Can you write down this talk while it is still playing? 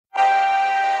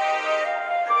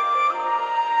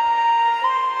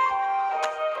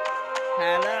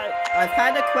Hello. I've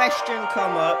had a question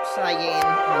come up saying,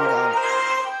 hang on,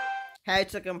 how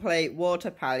to complete Water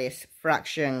Palace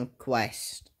Fraction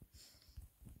Quest.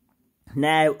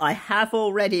 Now, I have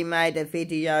already made a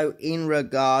video in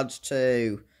regards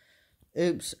to,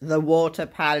 the Water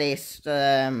Palace,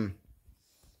 let's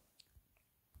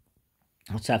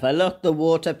have a look, the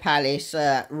Water Palace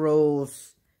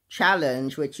rules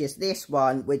challenge, which is this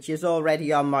one, which is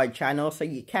already on my channel, so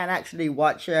you can actually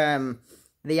watch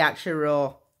the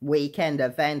actual weekend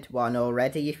event one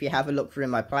already if you have a look through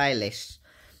my playlist.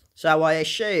 So I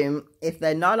assume if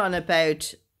they're not on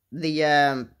about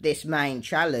the this main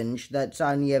challenge that's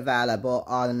only available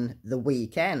on the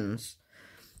weekends,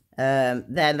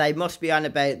 then they must be on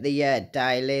about the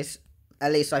dailies.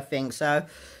 At least I think so.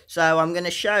 So I'm going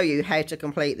to show you how to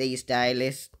complete these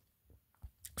dailies.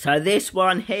 So this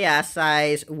one here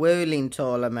says Whirling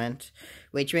Tournament,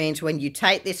 which means when you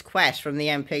take this quest from the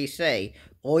NPC,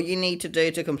 all you need to do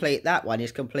to complete that one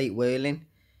is complete Whirling.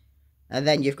 And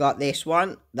then you've got this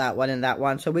one, that one, and that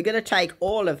one. So we're going to take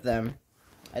all of them,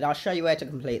 and I'll show you where to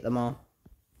complete them all.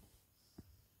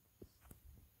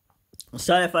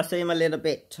 So if I seem a little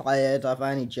bit tired, I've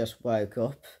only just woke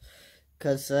up,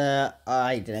 because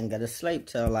I didn't go to sleep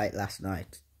till late last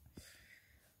night.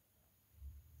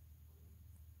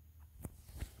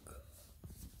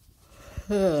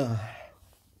 Right.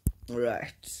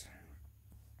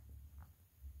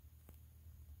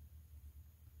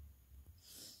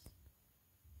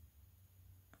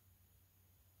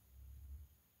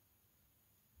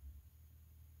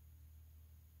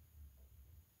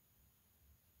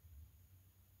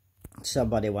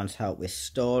 Somebody wants help with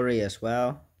story as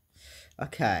well.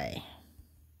 Okay.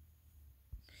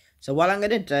 So what I'm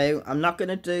going to do, I'm not going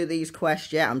to do these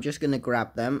quests yet. I'm just going to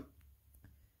grab them.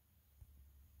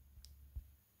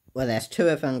 Well, there's two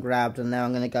of them grabbed, and now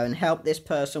I'm going to go and help this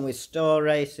person with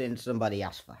story since somebody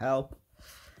asked for help.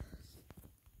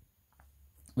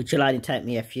 Which will only take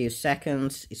me a few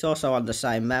seconds. It's also on the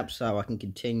same map, so I can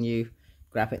continue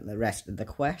grabbing the rest of the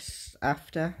quests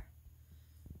after.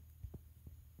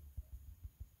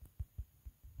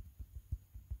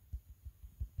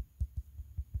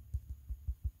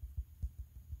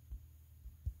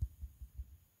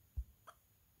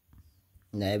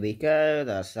 There we go,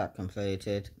 that's that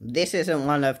completed. This isn't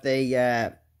one of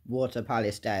the Water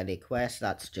Palace daily quests,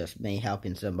 that's just me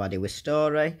helping somebody with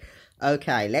story.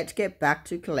 Okay, let's get back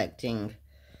to collecting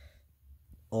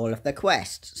all of the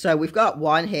quests. So we've got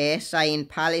one here saying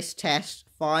Palace Test,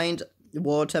 find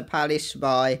Water Palace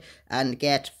Spy and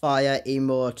get Fire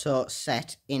Immortal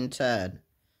set in turn.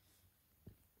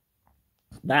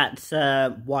 That's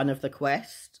one of the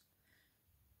quests.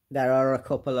 There are a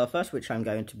couple of us, which I'm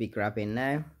going to be grabbing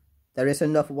now. There is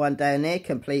another one down here,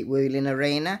 Complete Whirling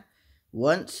Arena.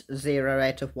 Once, 0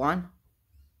 out of 1.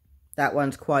 That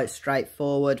one's quite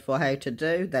straightforward for how to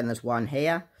do. Then there's one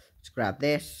here. Let's grab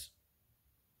this.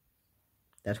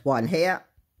 There's one here.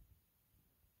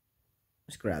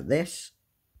 Let's grab this.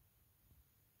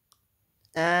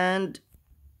 And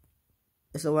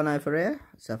is there one over here?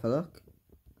 Let's have a look.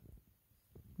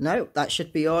 No, that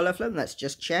should be all of them. Let's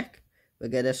just check. We're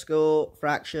going to score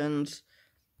fractions,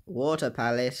 Water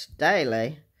Palace,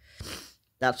 daily.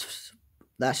 That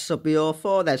should be all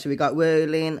four then. So we got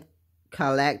Whirling,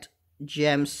 Collect,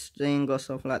 Gem Sting or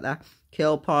something like that.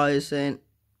 Kill Poison,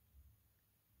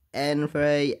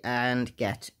 Envy, and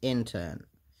Get in turn.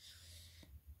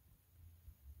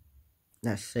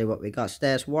 Let's see what we got. So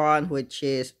there's one, which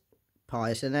is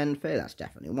Poison Envy. That's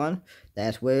definitely one.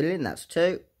 There's Whirling. That's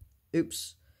 2.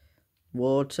 Oops.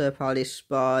 Water Palace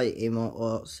Spy,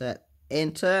 Immortal set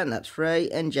in turn, that's 3,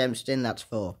 and Gemstin, that's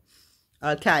 4.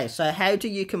 Okay, so how do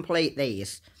you complete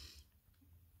these?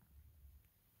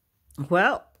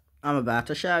 Well, I'm about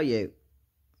to show you.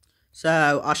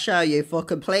 So, I'll show you. For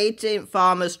completing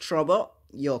Farmer's Trouble,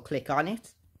 you'll click on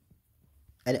it,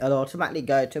 and it'll automatically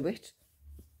go to it.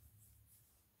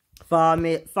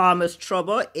 Farmer's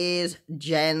Trouble is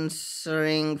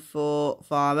Gensing for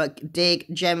Farmer. Dig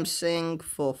Gemsing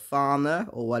for Farmer,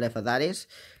 or whatever that is,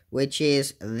 which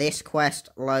is this quest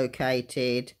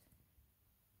located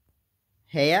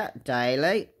here,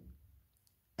 daily.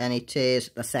 And it is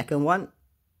the second one.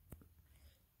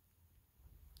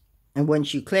 And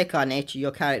once you click on it,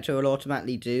 your character will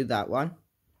automatically do that one.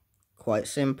 Quite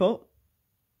simple.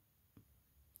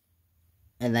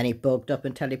 And then it bugged up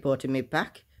and teleported me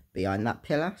back behind that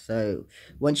pillar. So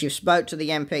once you've spoke to the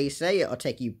NPC, it'll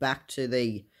take you back to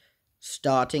the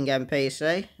starting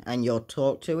NPC and you'll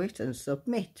talk to it and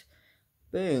submit.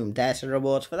 Boom, there's the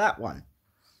rewards for that one.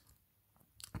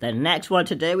 The next one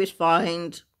to do is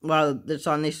find, well, that's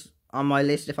on my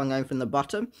list if I'm going from the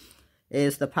bottom,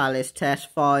 is the Palace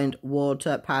test. Find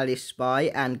Water Palace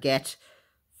Spy and get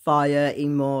Fire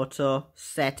Immortal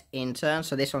set intern.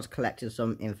 So this one's collecting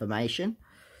some information.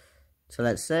 So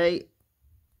let's see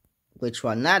which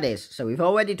one that is. So we've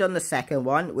already done the second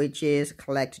one, which is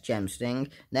collect gemsting.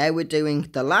 Now we're doing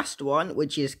the last one,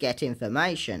 which is get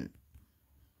information,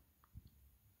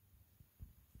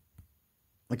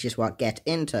 which is what get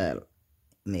intel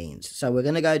means. So we're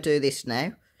going to go do this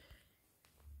now.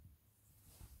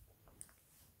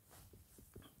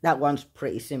 That one's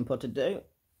pretty simple to do.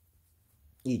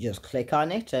 You just click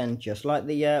on it, and just like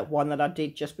the one that I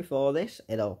did just before this,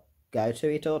 it'll go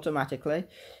to it automatically.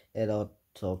 It'll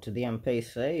talk to the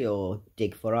NPC or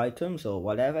dig for items or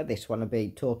whatever. This one will be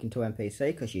talking to NPC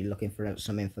because you're looking for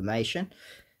some information.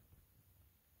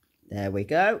 There we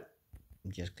go.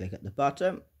 Just click at the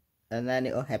bottom and then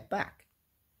it'll head back.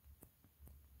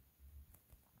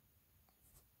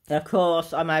 Of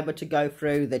course, I'm able to go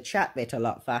through the chat bit a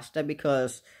lot faster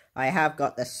because I have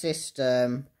got the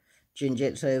system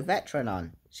Jinjitsu Veteran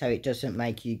on, so it doesn't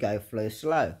make you go through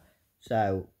slow.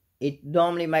 So it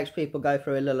normally makes people go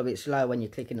through a little bit slow when you're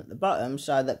clicking at the bottom,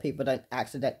 so that people don't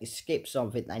accidentally skip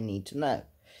something they need to know.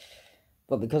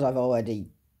 But because I've already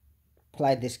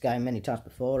played this game many times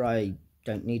before, I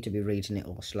don't need to be reading it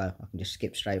all slow. I can just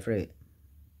skip straight through it.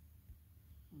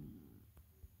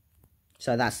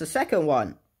 So that's the second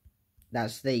one.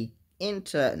 That's the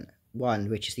intern one,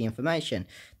 which is the information.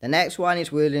 The next one is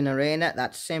Wuling Arena.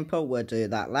 That's simple. We'll do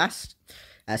that last,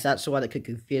 as that's the one that could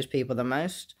confuse people the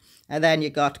most. And then you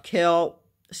got kill,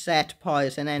 set,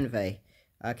 poison, envy.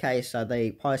 Okay, so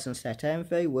the poison, set,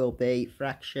 envy will be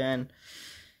fraction.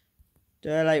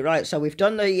 Right, so we've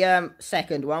done the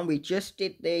second one. We just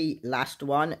did the last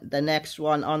one. The next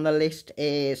one on the list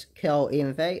is kill,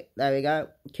 envy. There we go.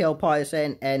 Kill,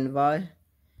 poison, envy,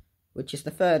 which is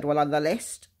the third one on the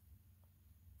list.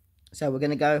 So we're going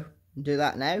to go and do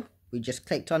that now. We just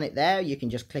clicked on it there. You can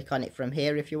just click on it from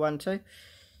here if you want to.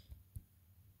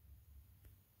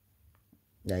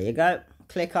 There you go.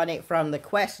 Click on it from the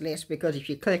quest list, because if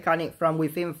you click on it from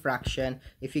within fraction,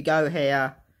 if you go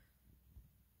here,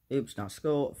 oops, not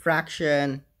school,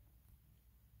 fraction,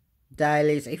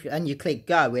 dailies, and you click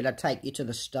go, it'll take you to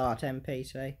the start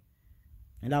NPC.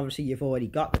 And obviously you've already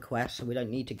got the quest, so we don't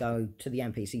need to go to the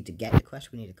NPC to get the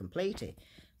quest, we need to complete it.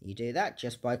 You do that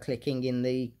just by clicking in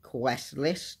the quest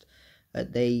list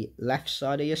at the left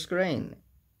side of your screen.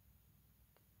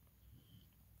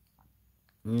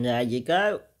 And there you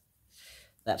go.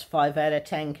 That's 5 out of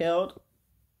 10 killed.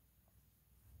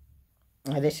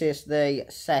 This is the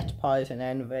set, poison,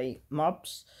 envy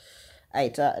mobs.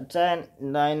 8 out of 10,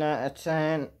 9 out of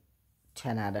 10,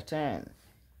 10 out of 10.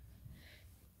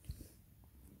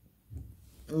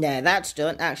 Yeah, that's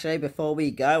done. Actually, before we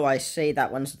go, I see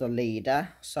that one's the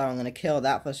leader, so I'm going to kill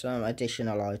that for some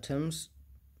additional items.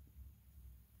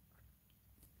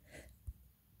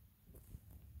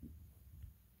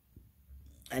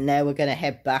 And now we're going to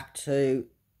head back to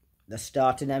the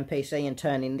starting NPC and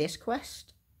turn in this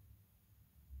quest.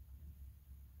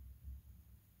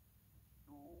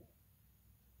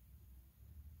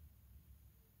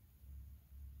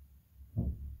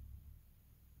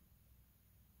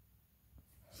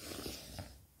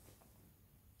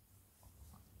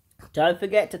 Don't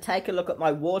forget to take a look at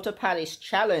my Water Palace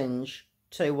Challenge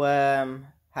to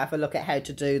have a look at how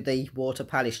to do the Water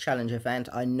Palace Challenge event.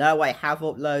 I know I have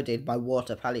uploaded my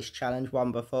Water Palace Challenge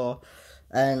one before,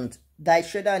 and they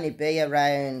should only be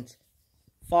around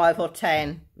 5 or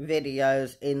 10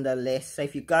 videos in the list. So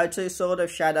if you go to Sword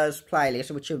of Shadows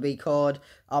playlist, which will be called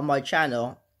on my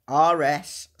channel,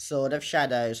 RS Sword of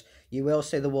Shadows, you will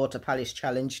see the Water Palace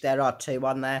Challenge. There are 2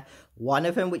 on there. One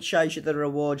of them which shows you the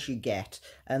rewards you get,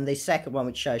 and the second one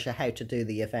which shows you how to do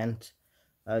the event.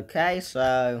 Okay,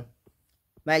 so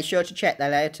make sure to check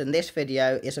that out. And this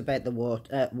video is about the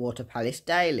Water Palace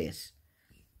dailies.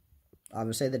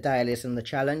 Obviously, the dailies and the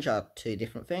challenge are 2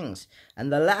 different things.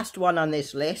 And the last one on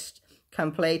this list,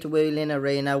 complete Wuling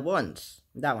Arena once.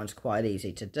 That one's quite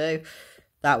easy to do.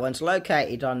 That one's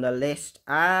located on the list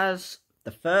as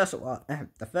the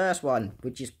first one,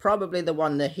 which is probably the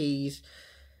one that he's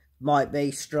might be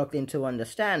struggling to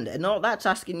understand. And all that's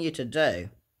asking you to do,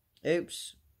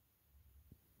 oops,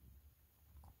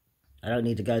 I don't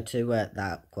need to go to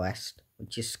that quest,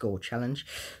 which is School Challenge.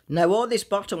 No, all this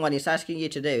bottom one is asking you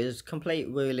to do is complete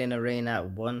Wuling Arena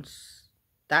once.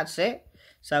 That's it.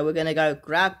 So we're going to go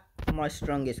grab my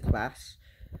strongest class.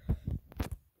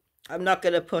 I'm not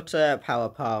going to put Power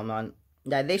Palm on.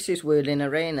 Now this is Wuling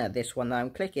Arena, this one that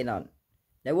I'm clicking on.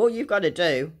 Now all you've got to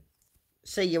do,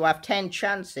 see, you have 10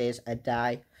 chances a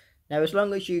day. Now, as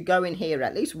long as you go in here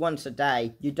at least once a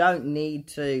day, you don't need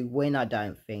to win, I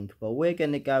don't think. But we're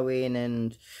going to go in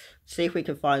and see if we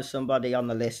can find somebody on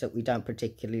the list that we don't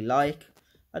particularly like.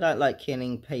 I don't like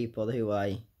killing people who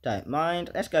I don't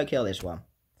mind. Let's go kill this one.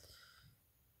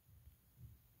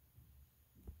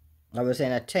 I was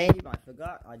in a team, I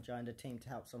forgot. I joined a team to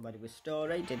help somebody with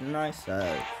story, didn't I?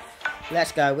 So,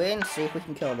 let's go in, see if we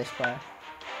can kill this player.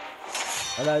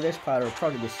 Although this player will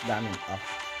probably be slamming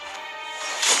off.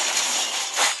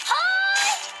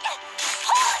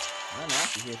 Oh no,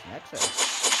 she's using exit.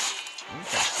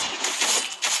 Interesting.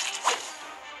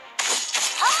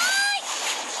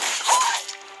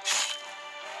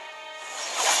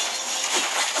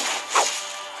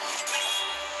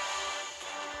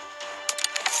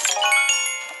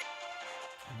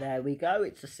 There we go,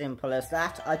 it's as simple as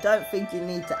that. I don't think you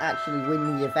need to actually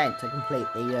win the event to complete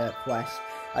the quest.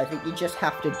 I think you just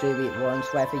have to do it once,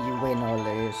 whether you win or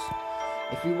lose.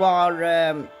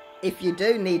 If you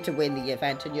do need to win the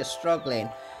event and you're struggling,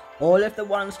 all of the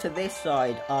ones to this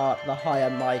side are the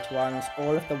higher might ones.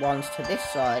 All of the ones to this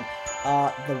side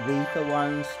are the weaker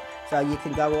ones. So you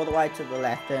can go all the way to the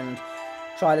left and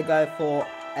try to go for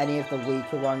any of the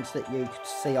weaker ones that you could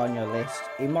see on your list.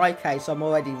 In my case, I'm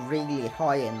already really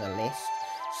high in the list,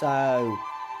 so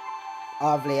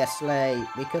obviously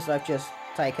because I've just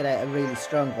taken out a really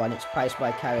strong one, it's placed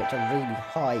my character really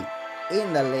high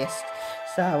in the list,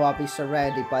 so I'll be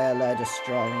surrounded by a load of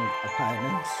strong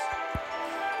opponents.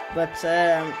 But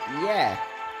yeah,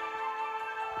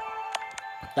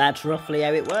 that's roughly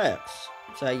how it works.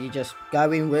 So you just go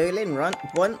in whirling, run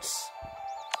once,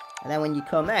 and then when you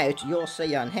come out, you'll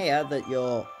see on here that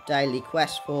your daily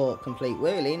quest for complete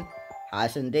whirling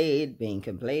has indeed been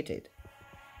completed.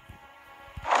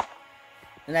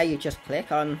 And now you just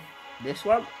click on this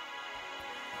one.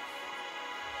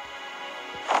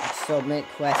 Submit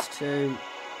quest to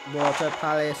Water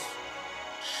Palace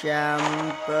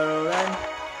Chamberlain,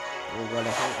 or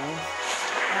whatever it is.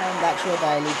 And that's your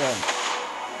daily done.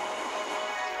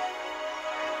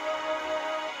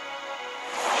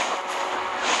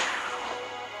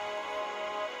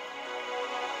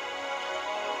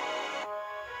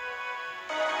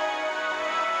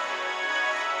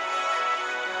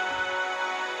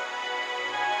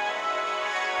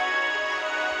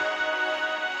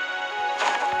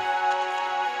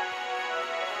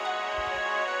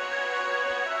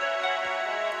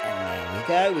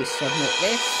 Go, we submit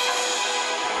this,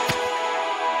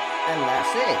 and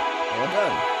that's it, all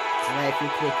done. And now if you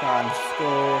click on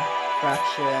Score,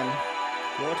 Fraction,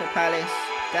 Water Palace,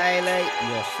 Daily,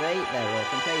 you'll see they're all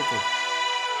completed.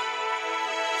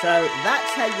 So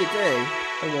that's how you do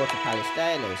the Water Palace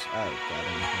Dailies. Oh god,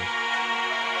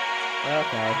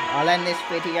 okay, I'll end this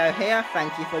video here.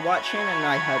 Thank you for watching, and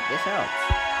I hope this helps.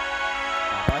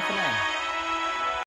 Bye for now.